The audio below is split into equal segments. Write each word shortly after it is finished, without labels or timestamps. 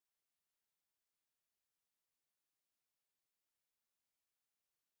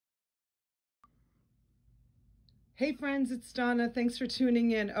Hey friends, it's Donna. Thanks for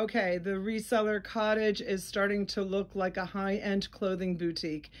tuning in. Okay, the reseller cottage is starting to look like a high-end clothing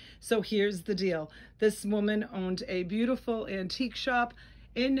boutique. So here's the deal. This woman owned a beautiful antique shop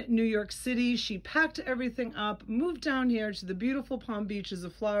in New York City. She packed everything up, moved down here to the beautiful Palm Beaches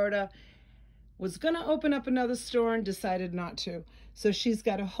of Florida, was gonna open up another store and decided not to. So she's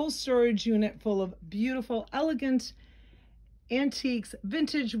got a whole storage unit full of beautiful, elegant antiques,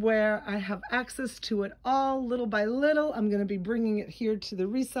 vintage wear. I have access to it all little by little. I'm going to be bringing it here to the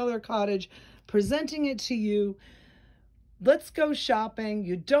reseller cottage, presenting it to you. Let's go shopping.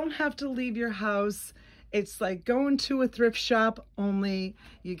 You don't have to leave your house. It's like going to a thrift shop, only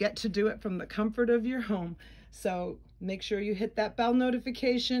you get to do it from the comfort of your home. So make sure you hit that bell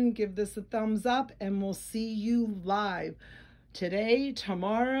notification, give this a thumbs up, and we'll see you live today,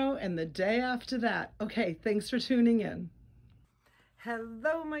 tomorrow, and the day after that. Okay, thanks for tuning in.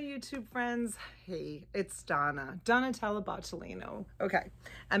 Hello, my YouTube friends. Hey, it's Donna Botolino. Okay,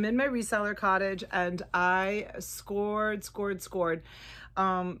 I'm in my reseller cottage and I scored.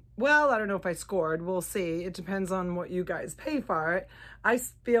 Well, I don't know if I scored. We'll see. It depends on what you guys pay for it. I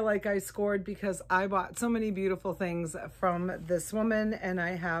feel like I scored because I bought so many beautiful things from this woman and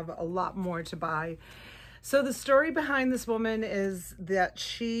I have a lot more to buy. So the story behind this woman is that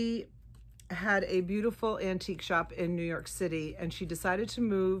she had a beautiful antique shop in New York City, and she decided to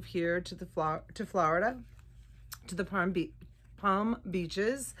move here to Florida, to the Palm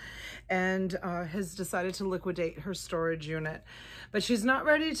Beaches, and has decided to liquidate her storage unit. But she's not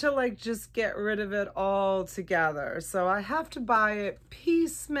ready to like just get rid of it all together. So I have to buy it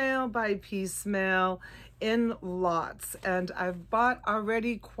piecemeal by piecemeal in lots, and I've bought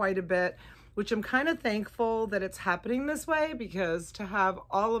already quite a bit, which I'm kind of thankful that it's happening this way, because to have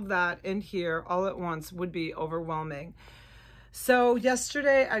all of that in here all at once would be overwhelming. So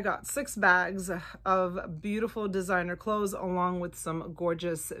yesterday I got 6 bags of beautiful designer clothes along with some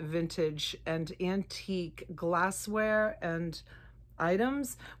gorgeous vintage and antique glassware and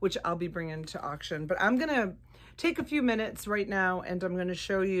items, which I'll be bringing to auction. But I'm gonna take a few minutes right now and I'm gonna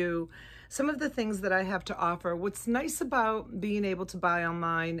show you some of the things that I have to offer. What's nice about being able to buy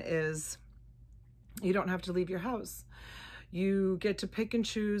online is you don't have to leave your house. You get to pick and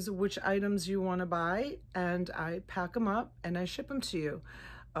choose which items you want to buy, and I pack them up and I ship them to you.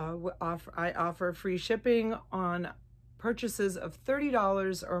 I offer free shipping on purchases of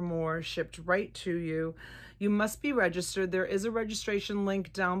 $30 or more, shipped right to you. You must be registered. There is a registration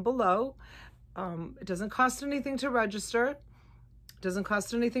link down below. It doesn't cost anything to register. It doesn't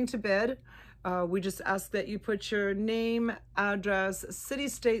cost anything to bid. We just ask that you put your name, address, city,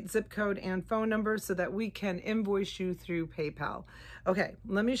 state, zip code, and phone number so that we can invoice you through PayPal. Okay,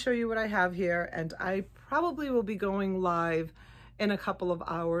 let me show you what I have here, and I probably will be going live in a couple of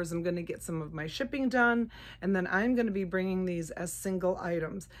hours. I'm going to get some of my shipping done, and then I'm going to be bringing these as single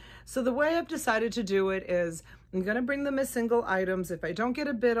items. So the way I've decided to do it is I'm going to bring them as single items. If I don't get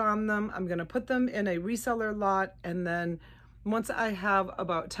a bid on them, I'm going to put them in a reseller lot, and then once I have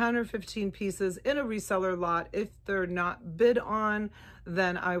about 10 or 15 pieces in a reseller lot, if they're not bid on,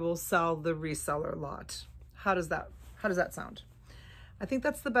 then I will sell the reseller lot. How does that sound? I think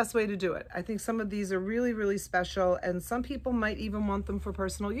that's the best way to do it. I think some of these are really, really special, and some people might even want them for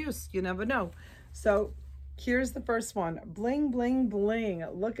personal use. You never know. So here's the first one. Bling, bling, bling.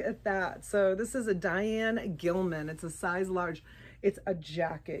 Look at that. So this is a Diane Gilman. It's a size large. It's a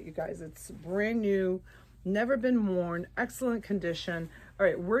jacket, you guys. It's brand new. Never been worn, excellent condition. All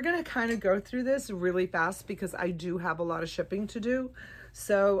right, we're gonna kind of go through this really fast because I do have a lot of shipping to do.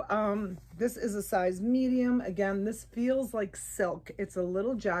 So this is a size medium. Again, this feels like silk. It's a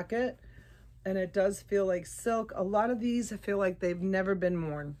little jacket and it does feel like silk. A lot of these feel like they've never been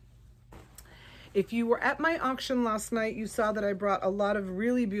worn. If you were at my auction last night, you saw that I brought a lot of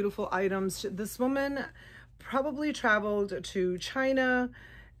really beautiful items. This woman probably traveled to China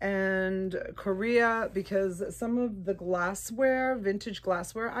and Korea because some of the glassware, vintage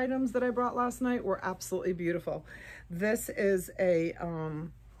glassware items that I brought last night were absolutely beautiful. This is a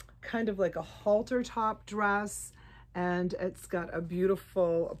kind of like a halter top dress, and it's got a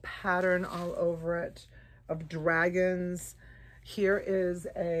beautiful pattern all over it of dragons. Here is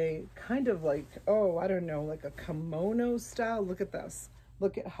a kind of like, oh, I don't know, like a kimono style. Look at this.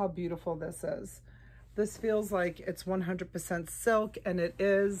 Look at how beautiful this is. This feels like it's 100% silk, and it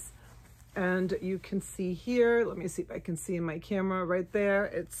is. And you can see here, let me see if I can see in my camera right there,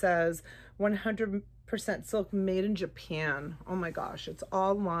 it says 100% silk made in Japan. Oh my gosh, it's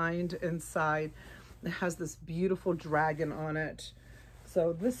all lined inside. It has this beautiful dragon on it.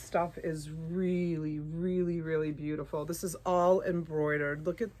 So this stuff is really, really, really beautiful. This is all embroidered.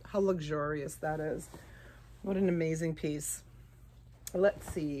 Look at how luxurious that is. What an amazing piece.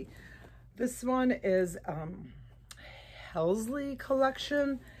 Let's see. This one is Helsley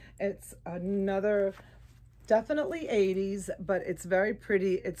collection. It's another, definitely 80s, but it's very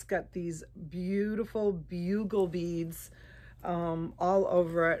pretty. It's got these beautiful bugle beads all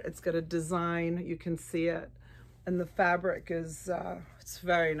over it. It's got a design, you can see it. And the fabric is, it's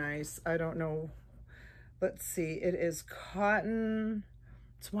very nice. I don't know. Let's see, it is cotton.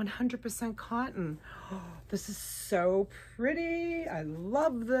 It's 100% cotton. Oh, this is so pretty. I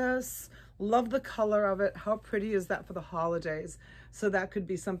love this. Love the color of it. How pretty is that for the holidays? So that could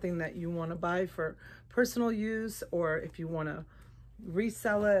be something that you want to buy for personal use, or if you want to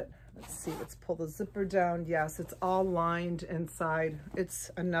resell it. Let's see, let's pull the zipper down. Yes, it's all lined inside.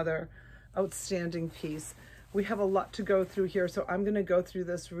 It's another outstanding piece. We have a lot to go through here, so I'm going to go through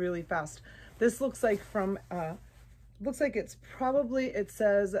this really fast. This looks like from, looks like it's probably, it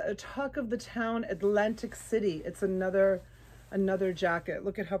says Talk of the Town, Atlantic City. It's another jacket.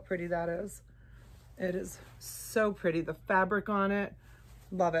 Look at how pretty that is. It is so pretty. The fabric on it,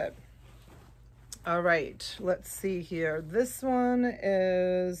 love it. All right, let's see here. This one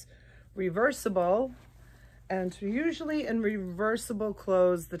is reversible, and usually in reversible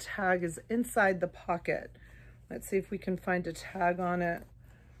clothes, the tag is inside the pocket. Let's see if we can find a tag on it.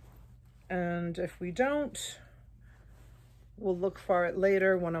 And if we don't, we'll look for it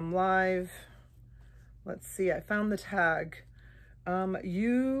later when I'm live. Let's see, I found the tag.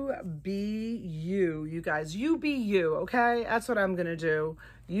 You be you, you guys. You be you, okay? That's what I'm gonna do.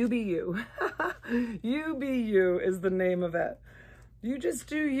 You be you. You be you is the name of it. You just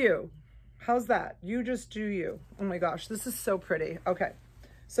do you. How's that? You just do you. Oh my gosh, this is so pretty. Okay,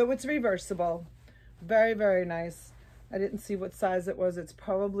 so it's reversible. Very, very nice. I didn't see what size it was. It's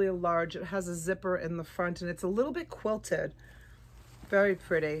probably a large. It has a zipper in the front and it's a little bit quilted. Very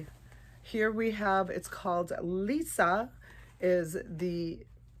pretty. Here we have, it's called Lisa, is the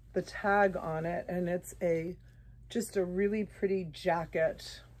tag on it, and it's just a really pretty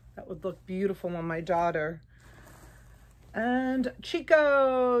jacket that would look beautiful on my daughter. And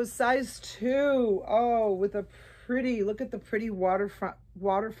Chico, size 2. Oh, with a pretty, look at the pretty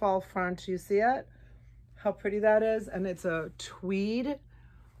waterfall front. You see it? How pretty that is. And it's a tweed.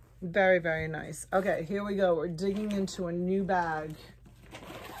 Very, very nice. Okay, here we go. We're digging into a new bag.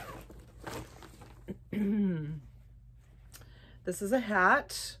 This is a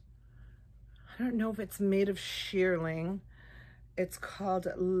hat. I don't know if it's made of shearling. It's called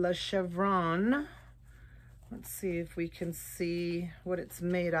Le Chevron. Let's see if we can see what it's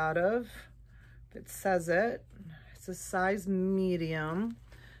made out of. It says it. It's a size medium.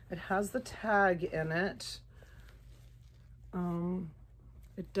 It has the tag in it.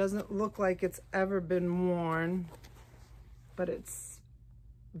 It doesn't look like it's ever been worn, but it's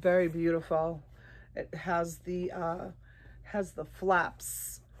very beautiful. It has the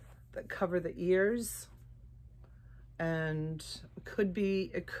flaps that cover the ears, and it could be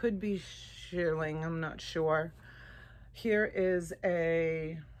shearling, I'm not sure. Here is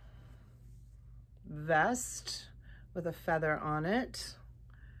a vest with a feather on it,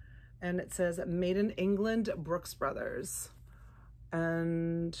 and it says made in England, Brooks Brothers,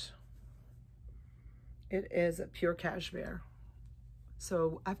 and it is a pure cashmere.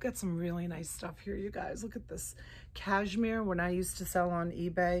 So I've got some really nice stuff here, you guys. Look at this cashmere. When I used to sell on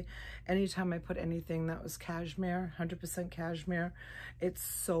eBay, anytime I put anything that was cashmere, 100% cashmere, it's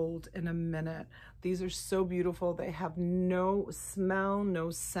sold in a minute. These are so beautiful. They have no smell, no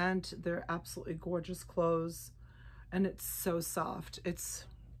scent. They're absolutely gorgeous clothes, and it's so soft. It's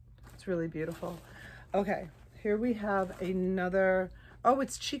really beautiful. Okay, here we have another, oh,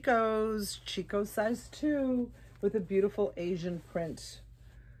 it's Chico's size 2. With a beautiful Asian print.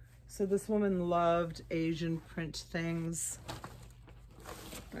 So this woman loved Asian print things.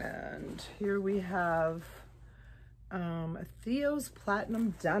 And here we have Theo's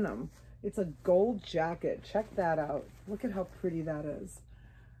Platinum Denim. It's a gold jacket. Check that out. Look at how pretty that is.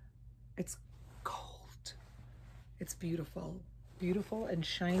 It's gold. It's beautiful. Beautiful and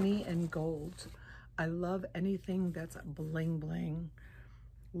shiny and gold. I love anything that's bling bling.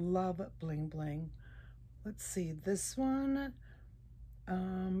 Love bling bling. Let's see, this one,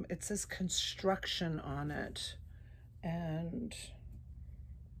 it says construction on it, and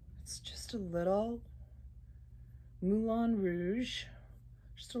it's just a little Moulin Rouge,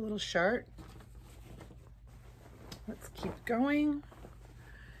 just a little shirt. Let's keep going.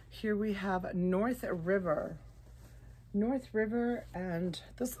 Here we have North River, and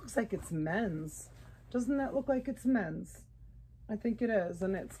this looks like it's men's. Doesn't that look like it's men's? I think it is,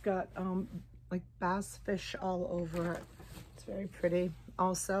 and it's got like bass fish all over it. It's very pretty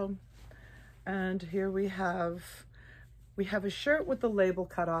also. And here we have a shirt with the label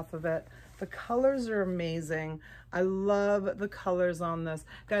cut off of it. The colors are amazing. I love the colors on this.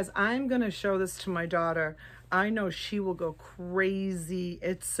 Guys, I'm gonna show this to my daughter. I know she will go crazy.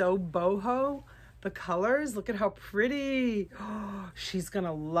 It's so boho. The colors, look at how pretty. Oh, she's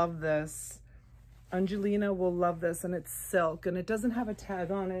gonna love this. Angelina will love this, and it's silk, and it doesn't have a tag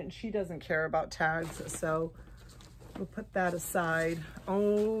on it, and she doesn't care about tags, so we'll put that aside.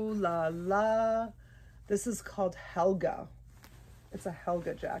 Oh la la. This is called Helga. It's a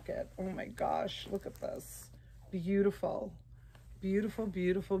Helga jacket. Oh my gosh, look at this. Beautiful, beautiful,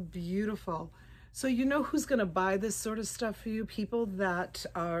 beautiful, beautiful. So you know who's gonna buy this sort of stuff for you? People that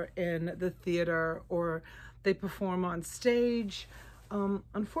are in the theater or they perform on stage.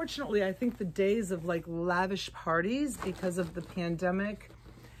 Unfortunately, I think the days of like lavish parties because of the pandemic,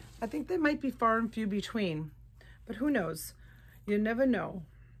 I think they might be far and few between, but who knows? You never know.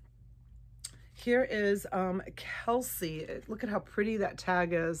 Here is Kelsey. Look at how pretty that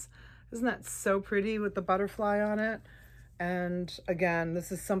tag is. Isn't that so pretty with the butterfly on it? And again,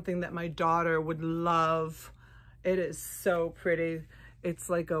 this is something that my daughter would love. It is so pretty. It's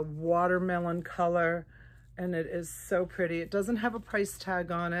like a watermelon color, and it is so pretty. It doesn't have a price tag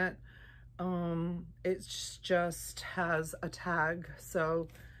on it. It just has a tag, so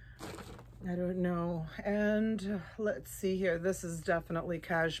I don't know. And let's see here. This is definitely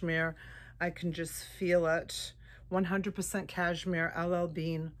cashmere. I can just feel it. 100% cashmere, LL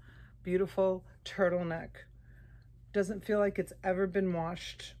Bean. Beautiful turtleneck. Doesn't feel like it's ever been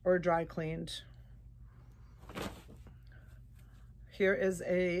washed or dry cleaned. Here is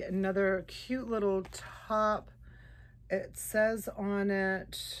another cute little top. It says on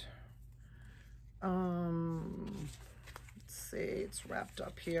it, let's see, it's wrapped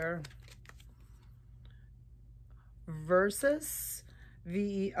up here. Versus.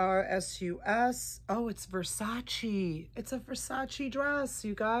 V-E-R-S-U-S. Oh, it's Versace. It's a Versace dress,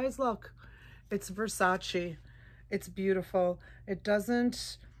 you guys. Look, it's Versace. It's beautiful. It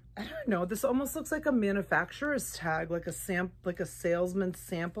doesn't, I don't know, this almost looks like a manufacturer's tag, like a salesman's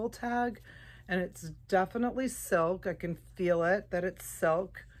sample tag. And it's definitely silk. I can feel it, that it's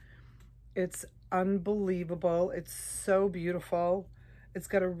silk. It's unbelievable. It's so beautiful. It's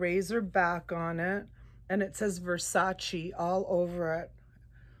got a razor back on it. And it says Versace all over it.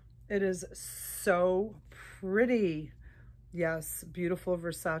 It is so pretty. Yes, beautiful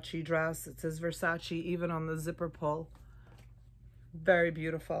Versace dress. It says Versace even on the zipper pull. Very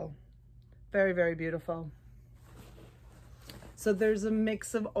beautiful. Very, very beautiful. So there's a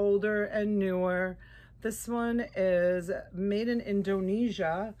mix of older and newer. This one is made in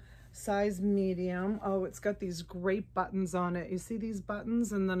Indonesia, size medium. Oh, it's got these great buttons on it. You see these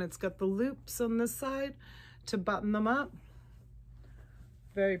buttons? And then it's got the loops on this side to button them up.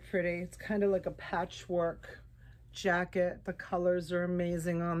 Very pretty. It's kind of like a patchwork jacket. The colors are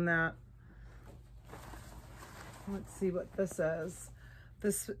amazing on that. Let's see what this is.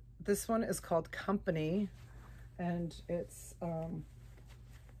 This one is called Company, and it's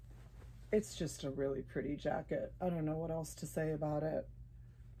just a really pretty jacket. I don't know what else to say about it.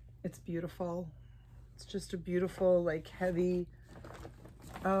 It's beautiful. It's just a beautiful, like, heavy.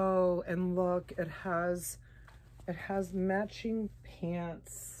 Oh, and look, it has matching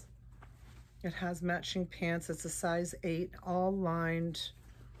pants. It has matching pants. It's a size 8, all lined.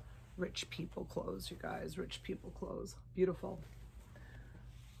 Rich people clothes, you guys. Rich people clothes. Beautiful.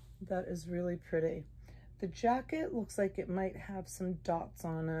 That is really pretty. The jacket looks like it might have some dots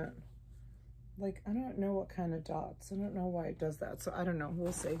on it. Like, I don't know what kind of dots. I don't know why it does that. So I don't know.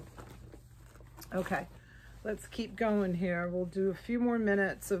 We'll see. Okay, let's keep going here. We'll do a few more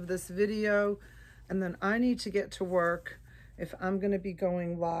minutes of this video, and then I need to get to work if I'm going to be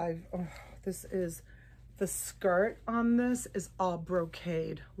going live. Oh, this is, the skirt on this is all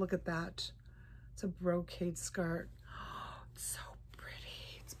brocade. Look at that. It's a brocade skirt. Oh, it's so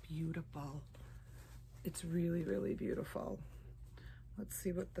pretty. It's beautiful. It's really, really beautiful. Let's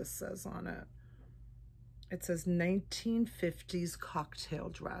see what this says on it. It says 1950s cocktail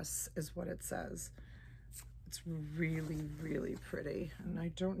dress is what it says. It's really, really pretty. And I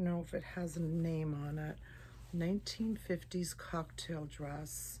don't know if it has a name on it. 1950s cocktail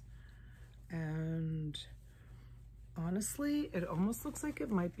dress. And honestly, it almost looks like it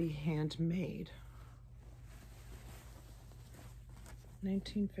might be handmade.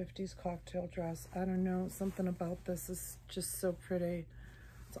 1950s cocktail dress. I don't know, something about this is just so pretty.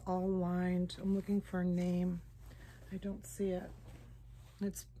 It's all lined. I'm looking for a name. I don't see it.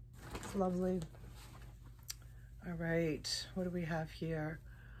 It's lovely. All right, what do we have here?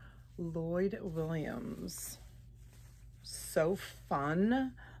 Lloyd Williams. So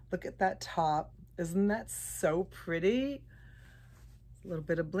fun. Look at that top. Isn't that so pretty? A little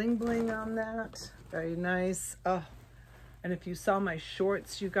bit of bling bling on that. Very nice. Oh, and if you saw my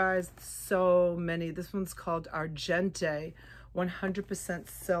shorts, you guys, so many. This one's called Argente, 100%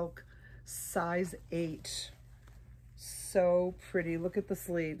 silk, size 8. So pretty. Look at the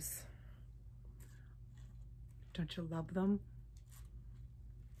sleeves. Don't you love them?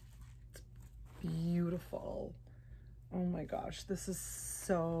 It's beautiful. Oh my gosh, this is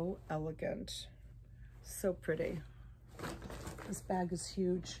so elegant. So pretty. This bag is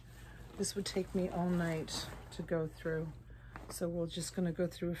huge. This would take me all night to go through. So we're just gonna go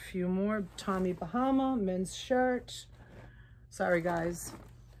through a few more. Tommy Bahama, men's shirt. Sorry guys,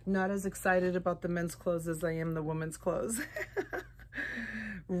 not as excited about the men's clothes as I am the women's clothes.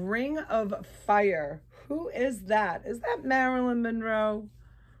 Ring of Fire. Who is that? Is that Marilyn Monroe?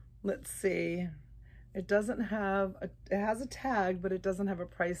 Let's see. It doesn't have, it has a tag, but it doesn't have a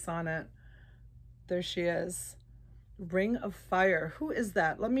price on it. There she is. Ring of Fire. Who is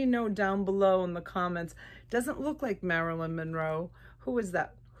that? Let me know down below in the comments. Doesn't look like Marilyn Monroe. Who is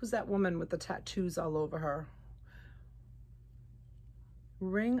that? Who's that woman with the tattoos all over her?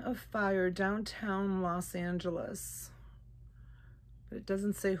 Ring of Fire, downtown Los Angeles. But it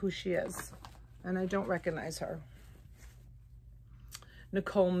doesn't say who she is. And I don't recognize her.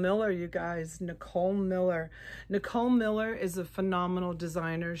 Nicole Miller, you guys. Nicole Miller. Nicole Miller is a phenomenal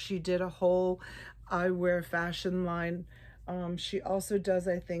designer. She did a whole eyewear fashion line. She also does,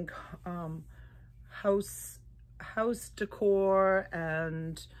 I think, house decor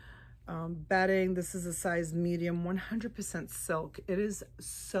and bedding. This is a size medium, 100% silk. It is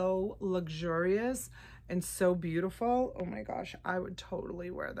so luxurious and so beautiful. Oh my gosh, I would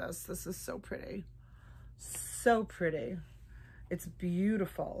totally wear this. This is so pretty. So pretty. It's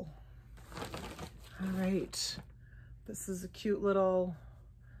beautiful. All right. This is a cute little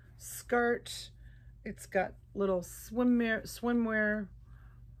skirt. It's got little swimwear.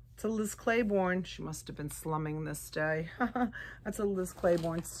 It's a Liz Claiborne. She must have been slumming this day. That's a Liz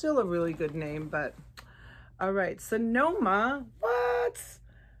Claiborne. Still a really good name, but all right. Sonoma. What?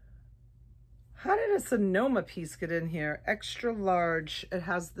 How did a Sonoma piece get in here? Extra large. It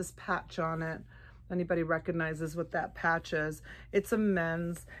has this patch on it. Anybody recognizes what that patch is? It's a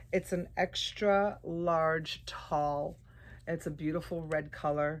men's. It's an extra large tall. It's a beautiful red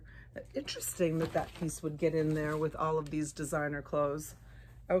color. Interesting that that piece would get in there with all of these designer clothes.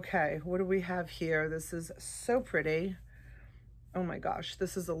 Okay, what do we have here? This is so pretty. Oh my gosh,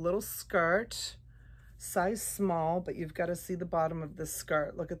 this is a little skirt, size small, but you've got to see the bottom of this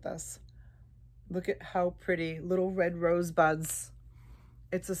skirt. Look at this. Look at how pretty. Little red rosebuds.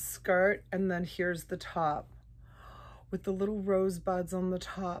 It's a skirt, and then here's the top with the little rosebuds on the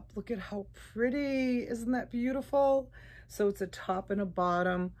top. Look at how pretty. Isn't that beautiful? So it's a top and a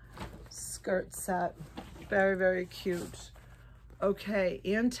bottom skirt set. Very, very cute. Okay,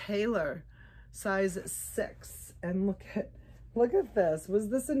 Ann Taylor, size 6. And look at this. Was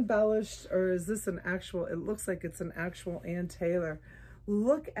this embellished, or is this an actual? It looks like it's an actual Ann Taylor.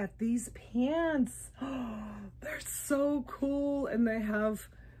 Look at these pants. Oh, they're so cool. And they have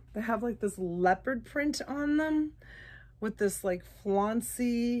like this leopard print on them with this like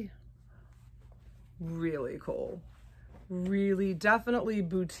flouncy. Really cool. Really, definitely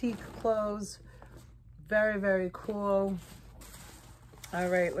boutique clothes. Very, very cool. All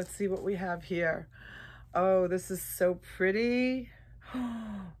right, let's see what we have here. Oh, this is so pretty.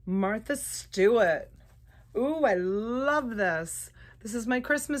 Martha Stewart. Ooh, I love this. This is my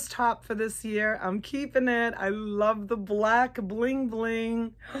Christmas top for this year. I'm keeping it. I love the black bling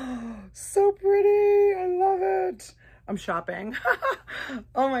bling. So pretty. I love it. I'm shopping.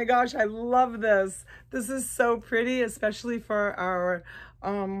 Oh my gosh, I love this. This is so pretty, especially for our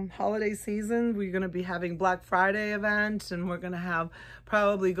holiday season. We're going to be having Black Friday event, and we're going to have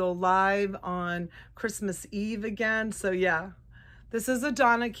probably go live on Christmas Eve again. So yeah, this is a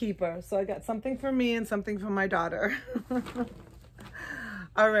Donna keeper. So I got something for me and something for my daughter.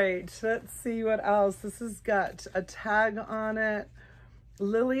 All right, let's see what else. This has got a tag on it.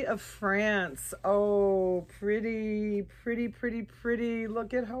 Lily of France. Oh, pretty, pretty, pretty, pretty.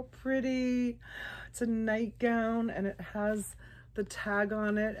 Look at how pretty. It's a nightgown, and it has the tag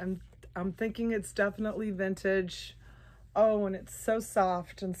on it, and I'm thinking it's definitely vintage. Oh, and it's so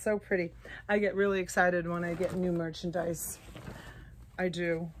soft and so pretty. I get really excited when I get new merchandise. I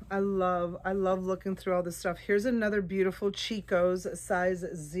do. I love looking through all this stuff. Here's another beautiful Chico's, size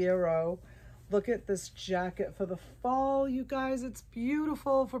 0. Look at this jacket for the fall, you guys. It's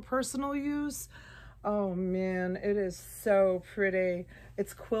beautiful for personal use. Oh man, it is so pretty.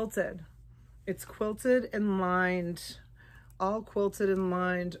 It's quilted. It's quilted and lined all quilted and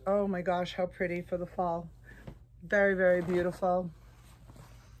lined. Oh my gosh, how pretty for the fall. Very, very beautiful.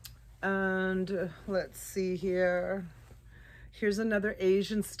 And let's see here. Here's another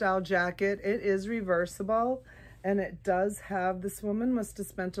Asian style jacket. It is reversible, and it does have, this woman must have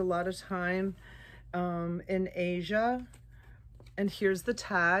spent a lot of time in Asia. And here's the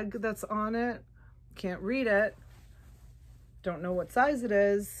tag that's on it. Can't read it. Don't know what size it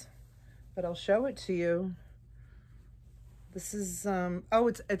is, but I'll show it to you. This is,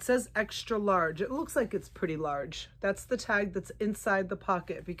 oh, it says extra large. It looks like it's pretty large. That's the tag that's inside the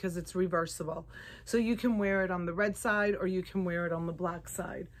pocket because it's reversible. So you can wear it on the red side or you can wear it on the black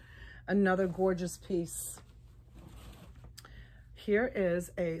side. Another gorgeous piece. Here is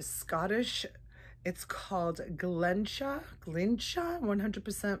a Scottish, it's called Glensha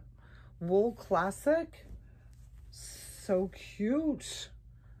 100% wool classic. So cute.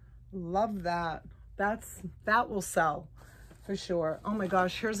 Love that. That will sell. For sure. Oh my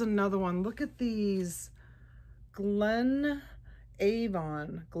gosh, here's another one. Look at these. Glen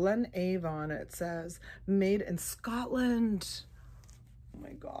Avon, it says. Made in Scotland. Oh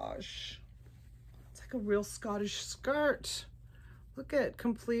my gosh. It's like a real Scottish skirt. Look at,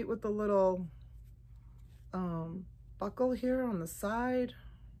 complete with the little buckle here on the side.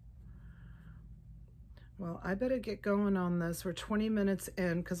 Well, I better get going on this. We're 20 minutes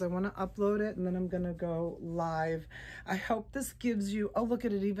in because I want to upload it and then I'm going to go live. I hope this gives you, oh, look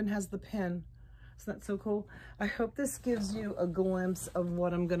at it, even has the pin. Isn't that so cool? I hope this gives you a glimpse of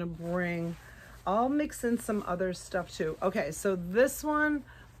what I'm going to bring. I'll mix in some other stuff too. Okay, so this one,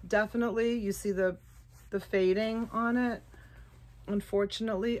 definitely, you see the fading on it.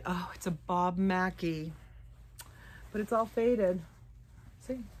 Unfortunately, oh, it's a Bob Mackie, but it's all faded.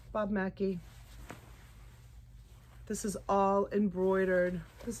 See, Bob Mackie. This is all embroidered.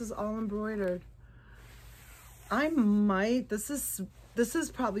 This is all embroidered. I might, this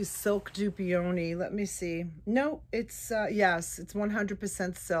is probably silk dupioni. Let me see. No, it's, yes, it's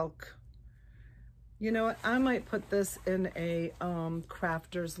 100% silk. You know what? I might put this in a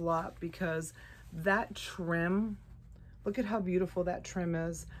crafter's lot because that trim, look at how beautiful that trim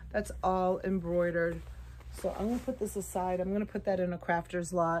is. That's all embroidered. So I'm gonna put this aside. I'm gonna put that in a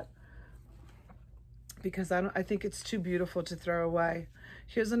crafter's lot, because I think it's too beautiful to throw away.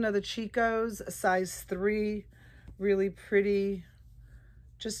 Here's another Chico's, a size 3, really pretty,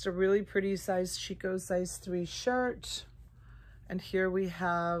 just a really pretty size Chico's size 3 shirt. And here we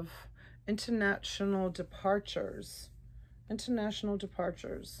have International Departures. International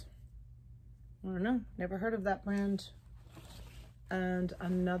Departures. I don't know, never heard of that brand. And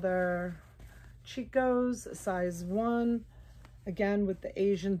another Chico's, size 1. Again, with the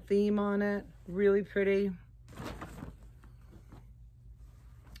Asian theme on it, really pretty.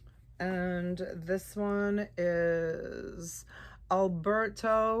 And this one is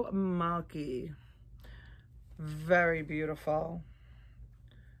Alberto Malchi. Very beautiful.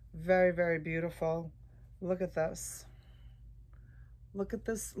 Very, very beautiful. Look at this. Look at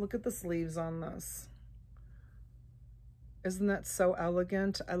this. Look at the sleeves on this. Isn't that so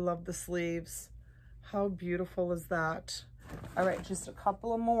elegant? I love the sleeves. How beautiful is that? All right, just a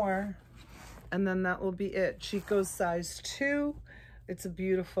couple of more, and then that will be it. Chico's size 2. It's a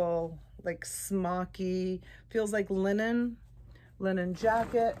beautiful, like, smocky, feels like linen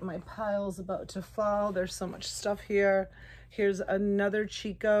jacket. My pile's about to fall. There's so much stuff here. Here's another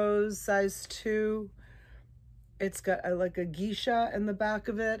Chico's size 2. It's got like a geisha in the back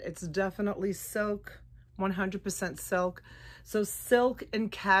of it. It's definitely silk, 100% silk. So silk and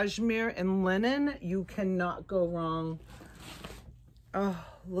cashmere and linen, you cannot go wrong. Oh,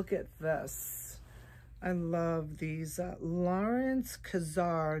 look at this. I love these. Lawrence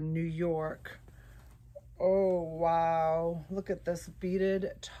Kazar, New York. Oh, wow. Look at this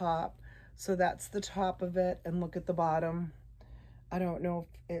beaded top. So that's the top of it. And look at the bottom. I don't know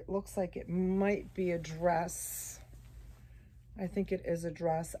if it looks like it might be a dress. I think it is a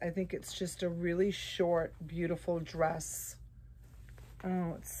dress. I think it's just a really short, beautiful dress.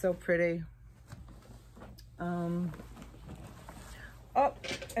 Oh, it's so pretty. Oh,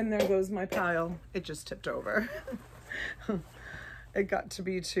 and there goes my pile. It just tipped over. It got to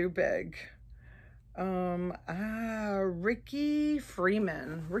be too big. Ricky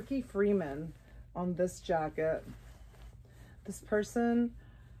Freeman on this jacket. This person,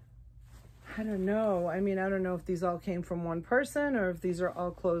 I don't know. I mean, I don't know if these all came from one person or if these are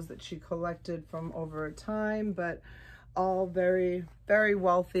all clothes that she collected from over a time, but all very, very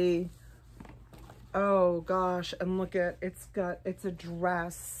wealthy. Oh gosh, and look at, it's a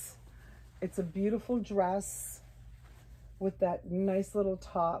dress. It's a beautiful dress with that nice little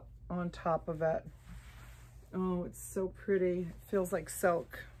top on top of it. Oh, it's so pretty. It feels like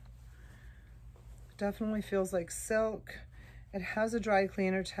silk. Definitely feels like silk. It has a dry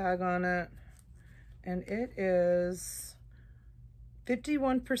cleaner tag on it, and it is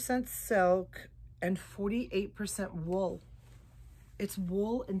 51% silk and 48% wool. It's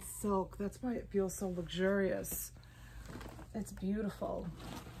wool and silk. That's why it feels so luxurious. It's beautiful.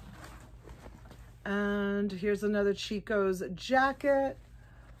 And here's another Chico's jacket.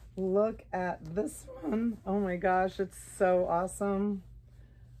 Look at this one. Oh my gosh, it's so awesome.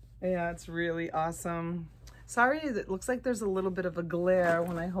 Yeah, it's really awesome. Sorry, it looks like there's a little bit of a glare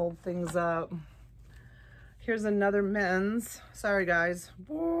when I hold things up. Here's another men's. Sorry guys,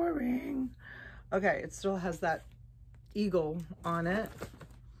 boring. Okay, it still has that eagle on it.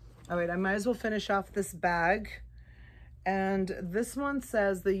 All right, I might as well finish off this bag. And this one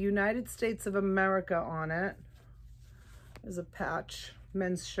says the United States of America on it. There's a patch,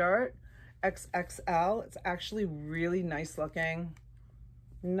 men's shirt, XXL. It's actually really nice looking.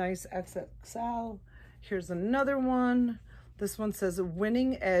 Nice XXL. Here's another one. This one says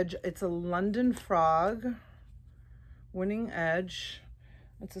Winning Edge. It's a London frog. Winning Edge.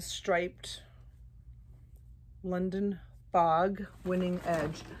 It's a striped London fog. Winning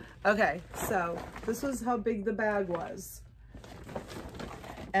Edge. Okay, so this was how big the bag was.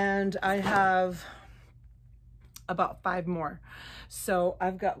 And I have about 5 more. So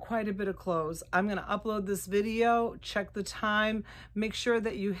I've got quite a bit of clothes. I'm gonna upload this video, check the time, make sure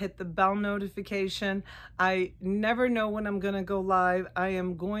that you hit the bell notification. I never know when I'm gonna go live. I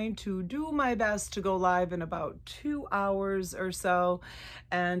am going to do my best to go live in about 2 hours or so.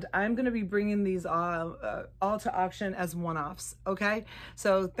 And I'm gonna be bringing these all to auction as one-offs, okay?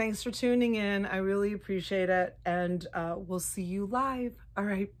 So thanks for tuning in. I really appreciate it. And we'll see you live. All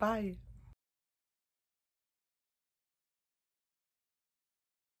right, bye.